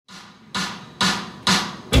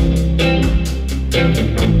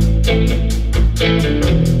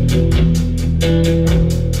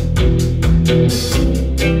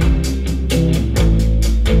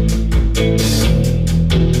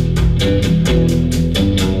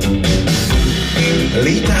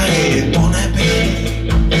Lítají po nebi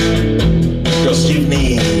dost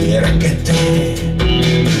divný rakety,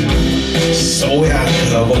 jsou jak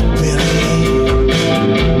opilí,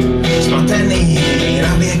 zmatený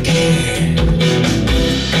na věky.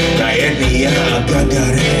 Na jedný já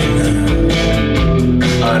Gagarin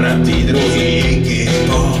a na tý druhý Iggy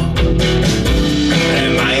Pop.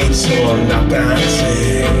 Nemají co na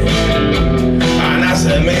práci a na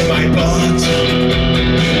zemi mají plot.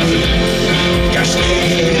 Každý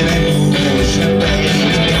nemůže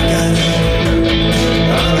být Gagarin,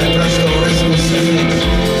 ale proč to nezkusit?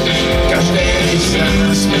 Každý z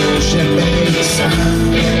nás může být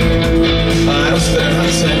sám a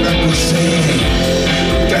roztrhat se na kusy.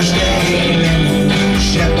 Každý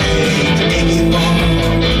nemůže být Iggy Pop,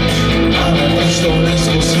 ale proč to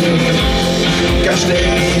nezkusit? Každý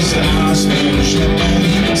z nás může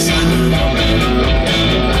být sám.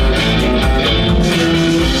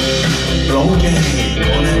 Plouděj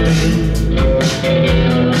po nebi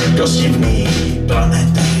dost divný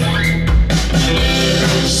planety,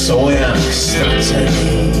 jsou jak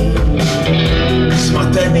ztracený,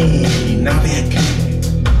 zmatený na věky.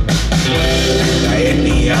 Na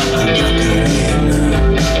jedný já a Gagarin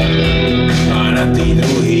a na tý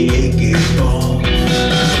druhý Iggy Pop.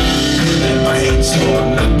 Nemají co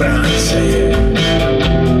na práci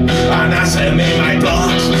a na zemi mají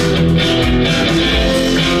plot.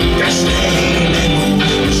 Každý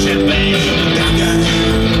nemůže být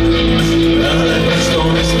Gagarin, ale proč to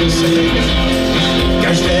nezkusit?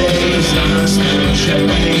 Každý z nás může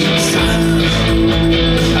být sám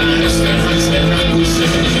a roztrhat se na kusy.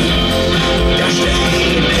 Každý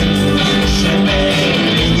nemůže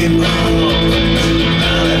být Iggy Pop,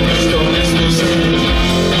 ale proč to nezkusit?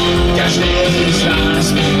 Každý z nás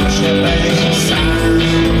může být sám.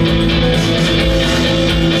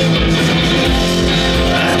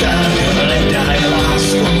 A tak hledaj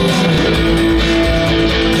lásku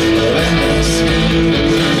ve vesmíru.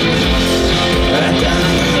 A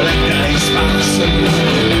tak hledaj spásu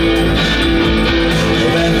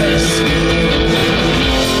ve vesmíru.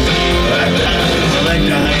 A tak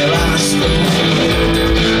hledaj lásku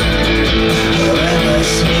ve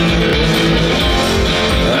vesmíru.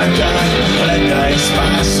 A tak hledaj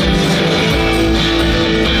spásu.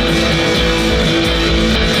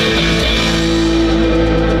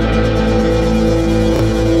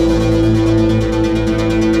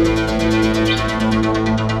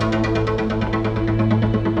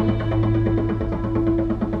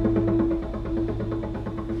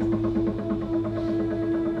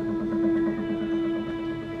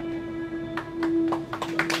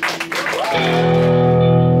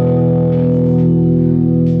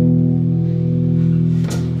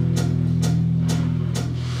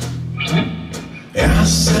 Já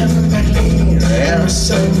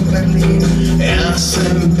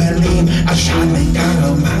jsem Berlín a žádný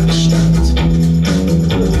Karl Marxstadt.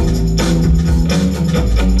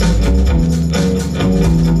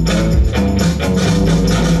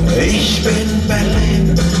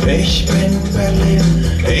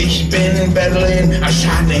 Ich bin Berlin a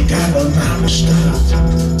žádný Karl Marxstadt.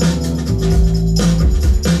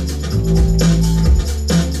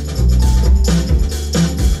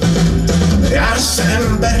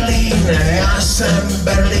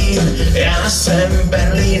 Já jsem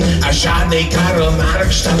Berlín a žádný Karl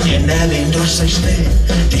Marxstadt. Je nevím, kdo seš ty,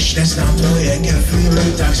 když neznám tvoje Gefühle,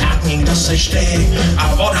 tak řekni, kdo seš ty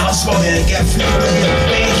a odhal svoje Gefühle.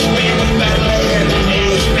 Ich bin Berlin,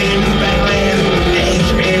 ich bin Berlin,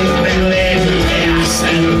 ich bin Berlin. Já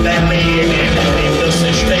jsem Berlín, je nevím, kdo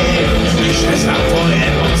seš ty, když neznám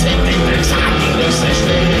tvoje pocity, tak řekni, kdo seš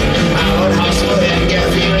ty a odhal svoje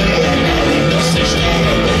Gefühle. Je nevím, kdo seš ty,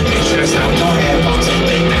 když neznám tvoje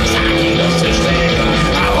pocity, tak řekni, kdo seš ty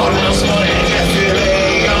a odhal svoje Gefühle.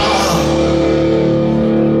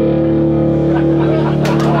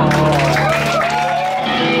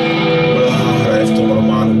 Hraje v tom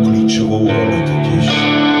románu klíčovou roli totiž.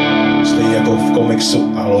 Stejně jako v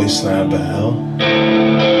komiksu Alois Nebel.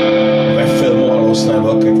 Ve filmu Alois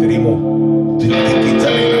Nebel, ke kterému ty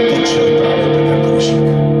kytary natočil právě Petr Krošík.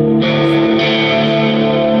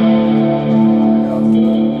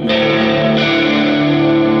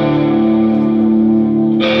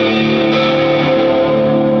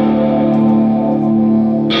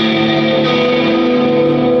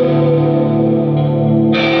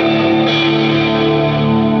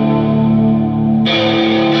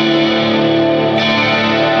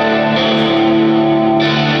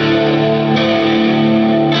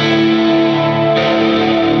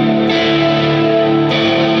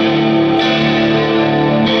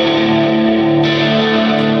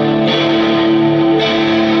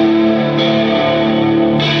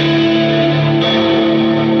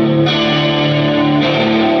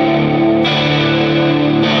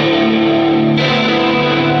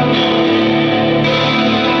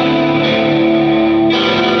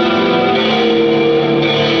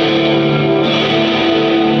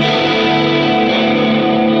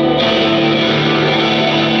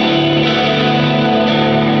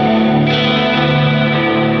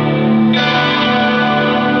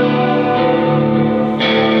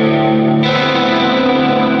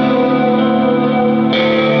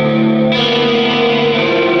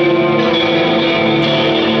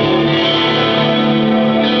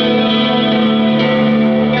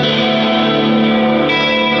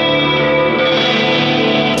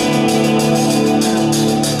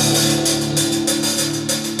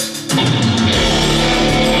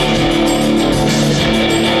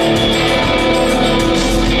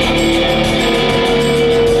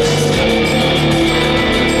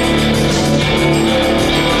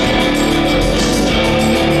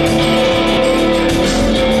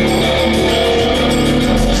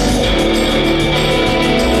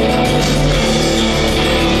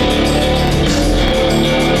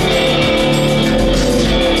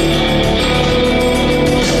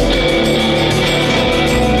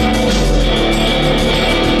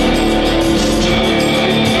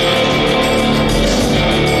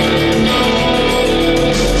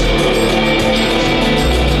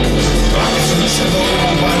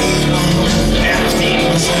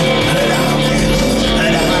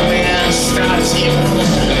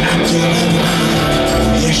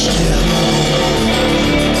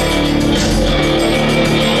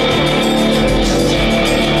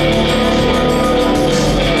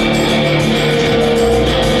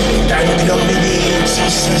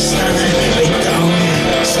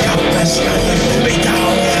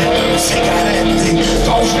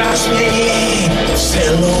 rozmění v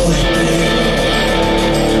siluety.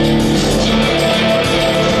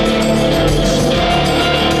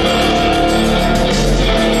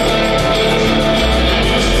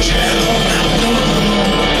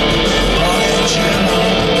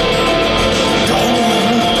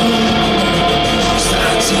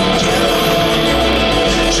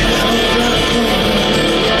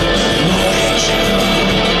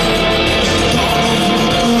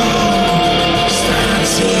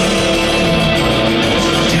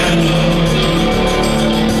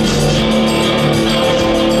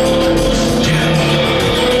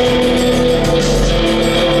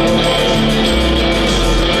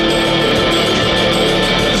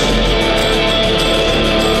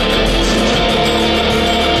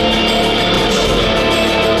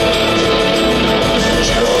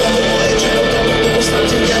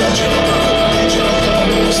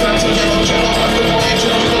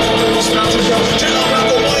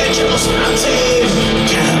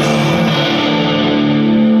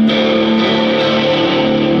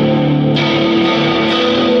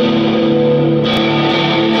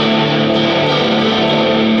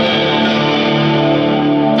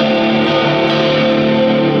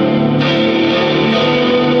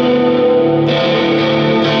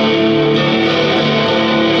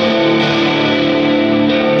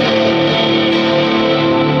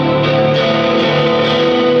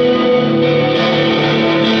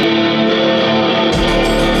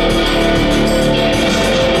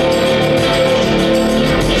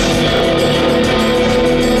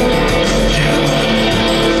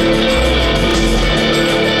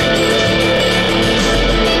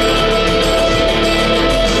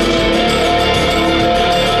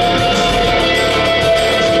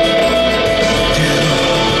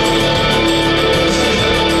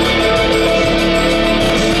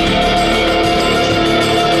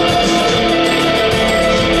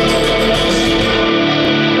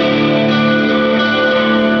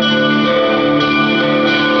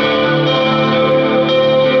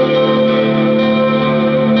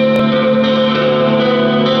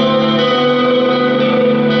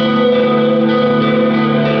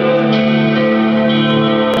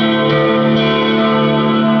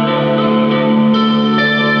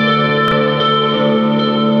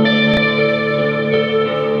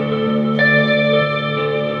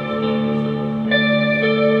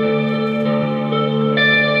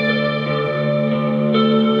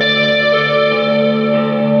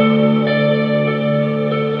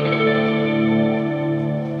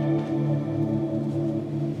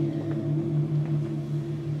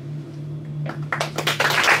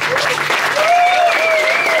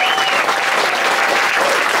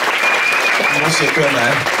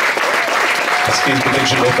 Děkujeme. Hezký zbytek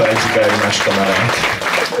života, jak říká jeden náš kamarád.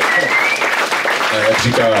 Jak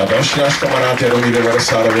říká další náš kamarád Jaromír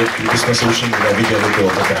 99, kdyby jsme se už nikdy neviděli, bylo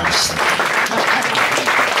to krásné.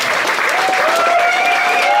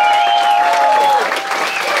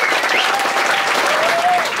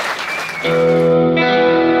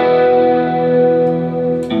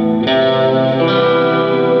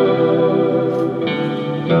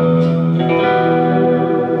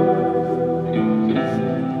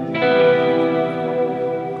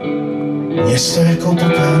 Město jako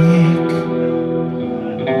popelník,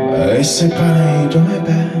 vysypaný do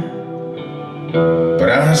nebe,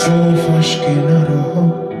 prázdný flašky na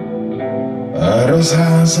rohu a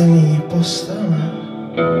rozházený postele.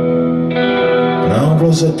 Na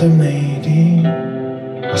obloze temnej dým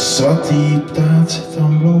a svatý ptáci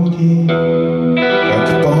tam bloudí.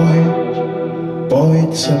 Tak pojď,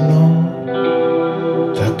 pojď se mnou,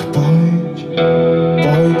 tak pojď,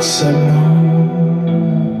 pojď se mnou.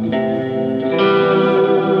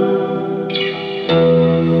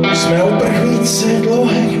 Jsme uprchlíci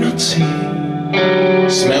dlouhých nocí,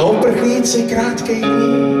 jsme uprchlíci krátkých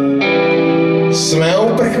dní, jsme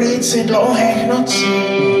uprchlíci dlouhých nocí,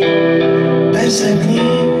 beze dní.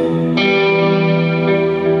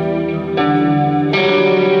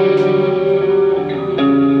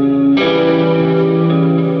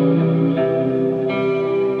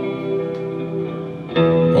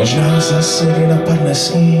 Možná zase kdy napadne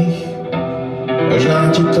sníh, možná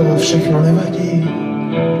ti to všechno nevadí.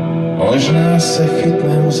 Možná se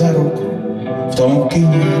chytnem za ruku v tom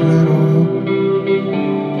kině na rohu.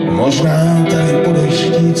 Možná tady budeš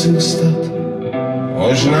chtít zůstat,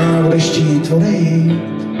 možná budeš chtít odejít.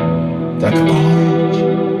 Tak pojď,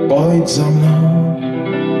 pojď za mnou,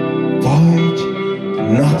 pojď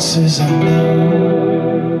noci za mnou.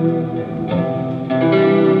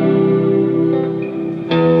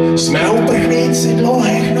 Jsme uprchlíci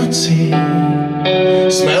dlouhých nocí,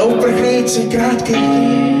 jsme uprchlíci krátkých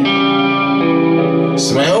dní,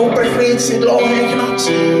 jsme uprchlíci chvíci dlouhých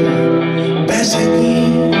nocí, beze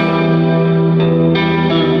ní,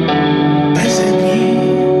 beze ní,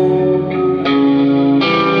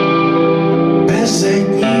 beze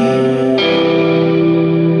ní.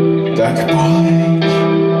 Tak pojď,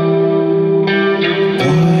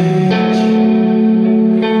 pojď,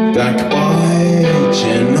 tak pojď,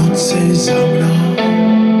 že noci za mnou.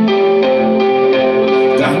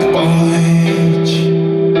 Tak pojď,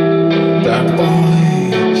 tak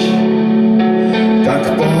pojď, tak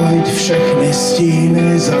pojď, všechny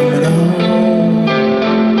stíny za mnou.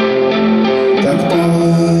 Tak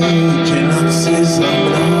pojď, noci za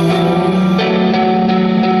mnou.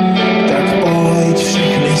 Tak pojď,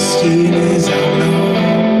 všechny stíny za mnou.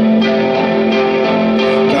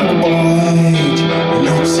 Tak pojď,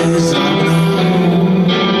 noci za mnou.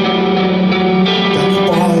 Tak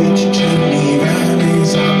pojď, černý rány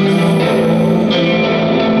za mnou.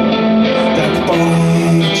 Tak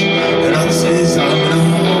pojď, noci za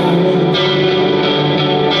mnou.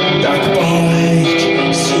 Tak pojď,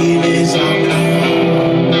 stíny za mnou.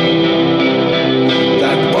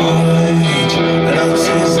 Tak pojď,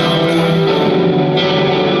 noci za mnou.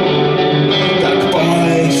 Tak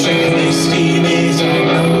pojď, všechny stíny za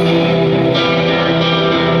mnou.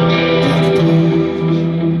 Tak pojď.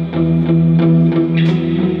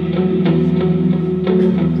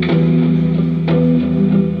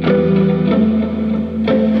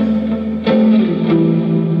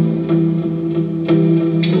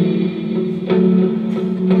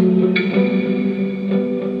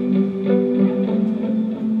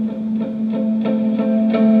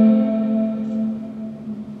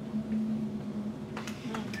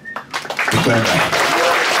 Děkujeme.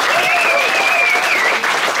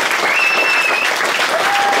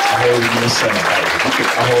 Ahoj, vidíme se.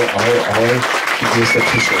 Ahoj, ahoj, ahoj. Díky, že jste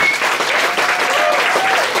přišli.